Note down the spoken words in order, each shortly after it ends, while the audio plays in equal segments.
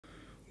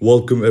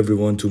Welcome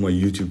everyone to my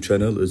YouTube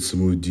channel. It's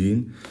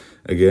Samuddin.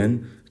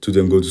 Again,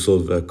 today I'm going to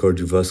solve a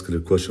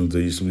cardiovascular question of the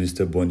USMLE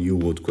Step 1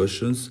 U-Word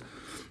questions.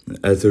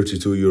 A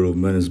 32-year-old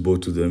man is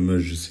brought to the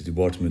emergency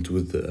department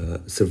with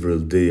a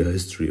several-day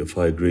history of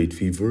high-grade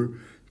fever,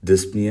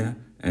 dyspnea,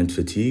 and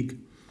fatigue.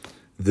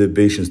 The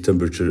patient's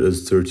temperature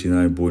is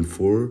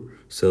 39.4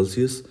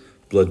 Celsius,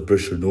 blood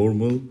pressure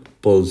normal,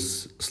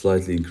 pulse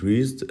slightly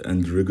increased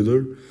and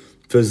regular.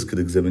 Physical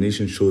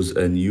examination shows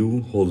a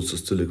new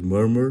holosystolic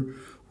murmur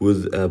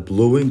with a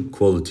blowing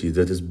quality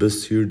that is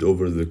best heard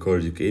over the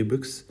cardiac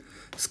apex.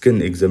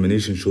 Skin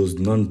examination shows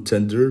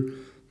non-tender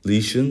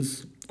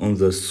lesions on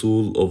the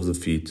sole of the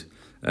feet,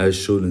 as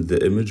shown in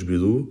the image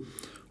below.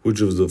 Which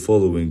of the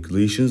following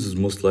lesions is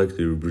most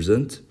likely to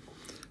represent?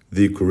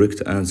 The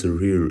correct answer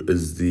here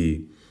is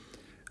the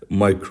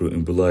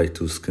microemboli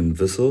to skin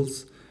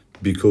vessels,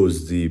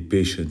 because the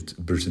patient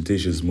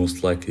percentage is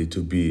most likely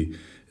to be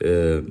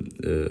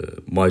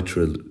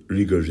mitral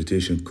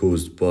regurgitation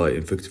caused by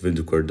infective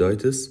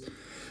endocarditis.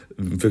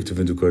 Infective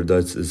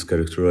endocarditis is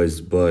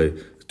characterized by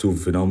two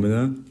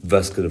phenomena: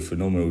 vascular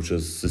phenomena, which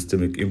is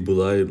systemic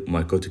emboli,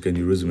 mycotic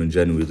aneurysm, and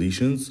Janeway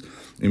lesions;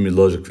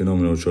 immunologic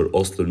phenomena, which are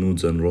ocular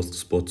nodes and rust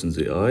spots in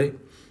the eye,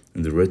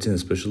 in the retina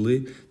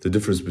especially. The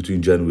difference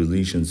between Janeway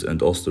lesions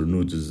and ocular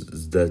nodes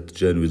is that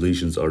Janeway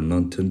lesions are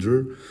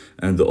non-tender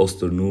and the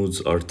ocular nodes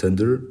are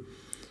tender.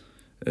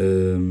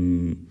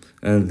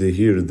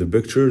 Here in the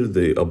picture,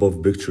 the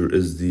above picture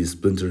is the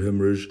splinter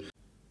hemorrhage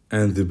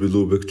and the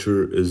below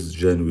picture is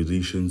Janeway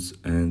lesions.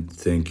 And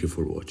thank you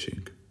for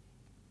watching.